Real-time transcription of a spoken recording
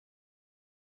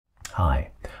Hi,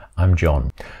 I'm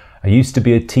John. I used to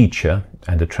be a teacher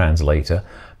and a translator,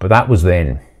 but that was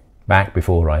then, back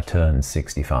before I turned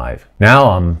 65. Now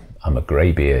I'm a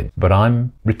greybeard, but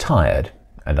I'm retired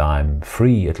and I'm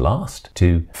free at last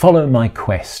to follow my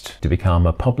quest to become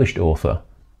a published author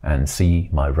and see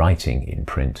my writing in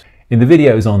print. In the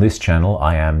videos on this channel,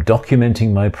 I am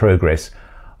documenting my progress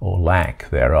or lack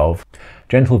thereof.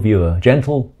 Gentle viewer,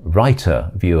 gentle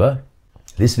writer viewer,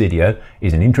 this video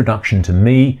is an introduction to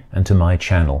me and to my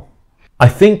channel. I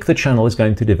think the channel is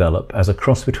going to develop as a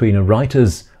cross between a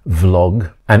writer's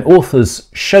vlog, an author's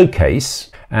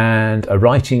showcase, and a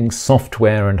writing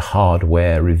software and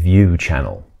hardware review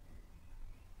channel.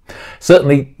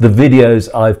 Certainly the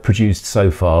videos I've produced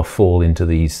so far fall into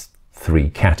these three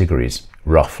categories,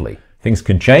 roughly. Things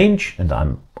can change and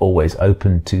I'm always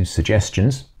open to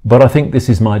suggestions, but I think this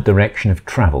is my direction of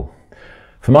travel.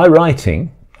 For my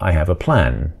writing, I have a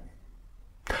plan.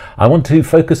 I want to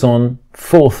focus on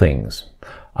four things.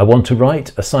 I want to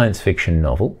write a science fiction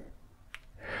novel.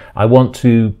 I want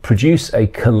to produce a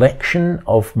collection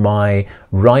of my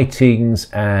writings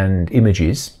and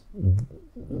images,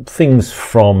 things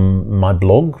from my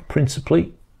blog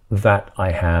principally, that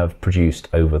I have produced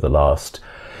over the last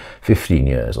 15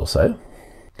 years or so.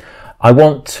 I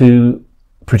want to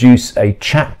produce a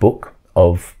chapbook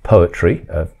of poetry,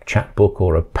 a chapbook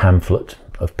or a pamphlet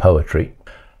of poetry.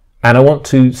 And I want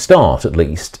to start at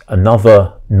least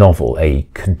another novel, a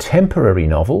contemporary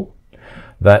novel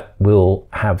that will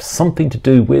have something to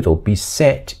do with or be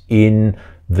set in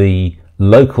the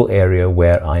local area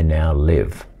where I now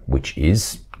live, which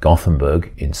is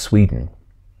Gothenburg in Sweden.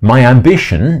 My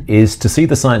ambition is to see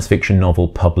the science fiction novel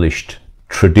published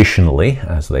traditionally,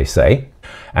 as they say,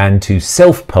 and to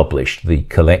self-publish the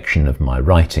collection of my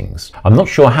writings. I'm not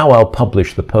sure how I'll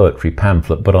publish the poetry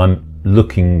pamphlet, but I'm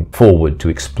looking forward to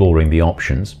exploring the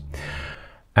options.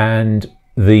 And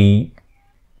the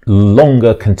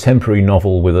longer contemporary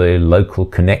novel with a local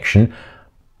connection,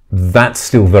 that's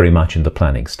still very much in the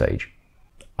planning stage.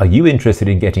 Are you interested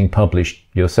in getting published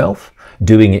yourself,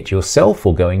 doing it yourself,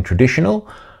 or going traditional?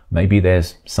 Maybe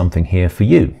there's something here for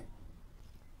you.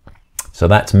 So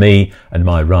that's me and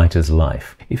my writer's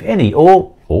life. If any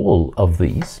or all of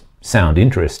these sound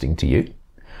interesting to you,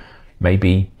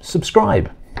 maybe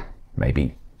subscribe,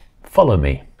 maybe follow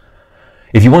me.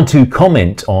 If you want to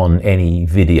comment on any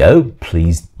video,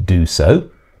 please do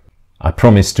so. I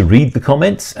promise to read the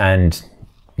comments and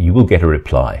you will get a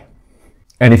reply.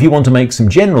 And if you want to make some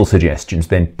general suggestions,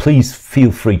 then please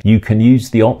feel free. You can use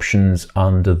the options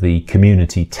under the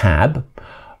community tab,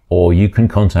 or you can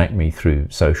contact me through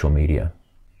social media.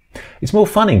 It's more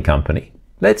fun in company.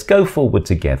 Let's go forward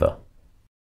together.